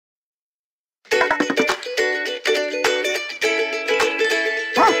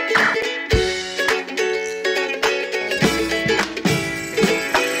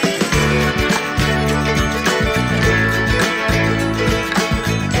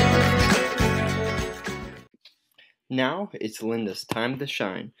Now it's Linda's time to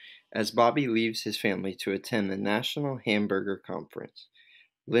shine as Bobby leaves his family to attend the National Hamburger Conference.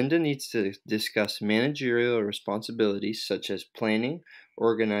 Linda needs to discuss managerial responsibilities such as planning,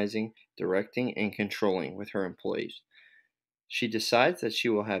 organizing, directing, and controlling with her employees. She decides that she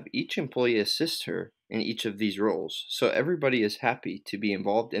will have each employee assist her in each of these roles, so everybody is happy to be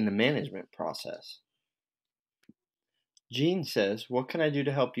involved in the management process. Jean says, "What can I do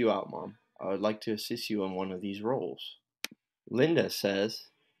to help you out, Mom? I would like to assist you in one of these roles." Linda says,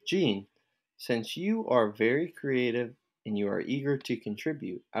 "Jean, since you are very creative and you are eager to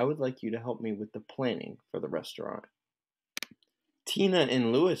contribute, I would like you to help me with the planning for the restaurant." Tina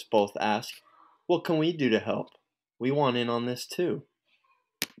and Louis both ask, "What can we do to help? We want in on this too."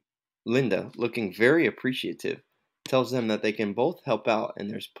 Linda, looking very appreciative, tells them that they can both help out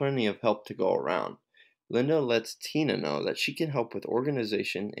and there's plenty of help to go around. Linda lets Tina know that she can help with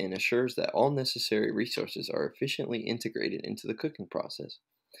organization and assures that all necessary resources are efficiently integrated into the cooking process.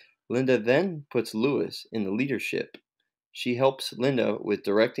 Linda then puts Louis in the leadership. She helps Linda with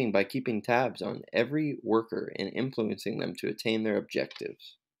directing by keeping tabs on every worker and influencing them to attain their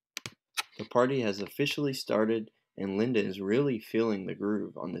objectives. The party has officially started, and Linda is really feeling the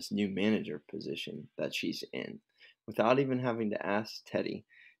groove on this new manager position that she's in. Without even having to ask Teddy,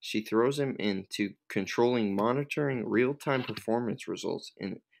 she throws him into controlling monitoring real time performance results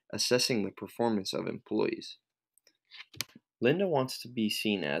and assessing the performance of employees. Linda wants to be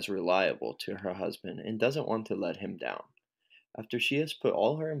seen as reliable to her husband and doesn't want to let him down. After she has put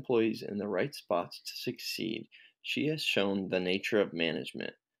all her employees in the right spots to succeed, she has shown the nature of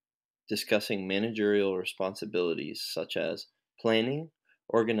management, discussing managerial responsibilities such as planning,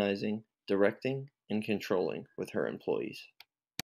 organizing, directing, and controlling with her employees.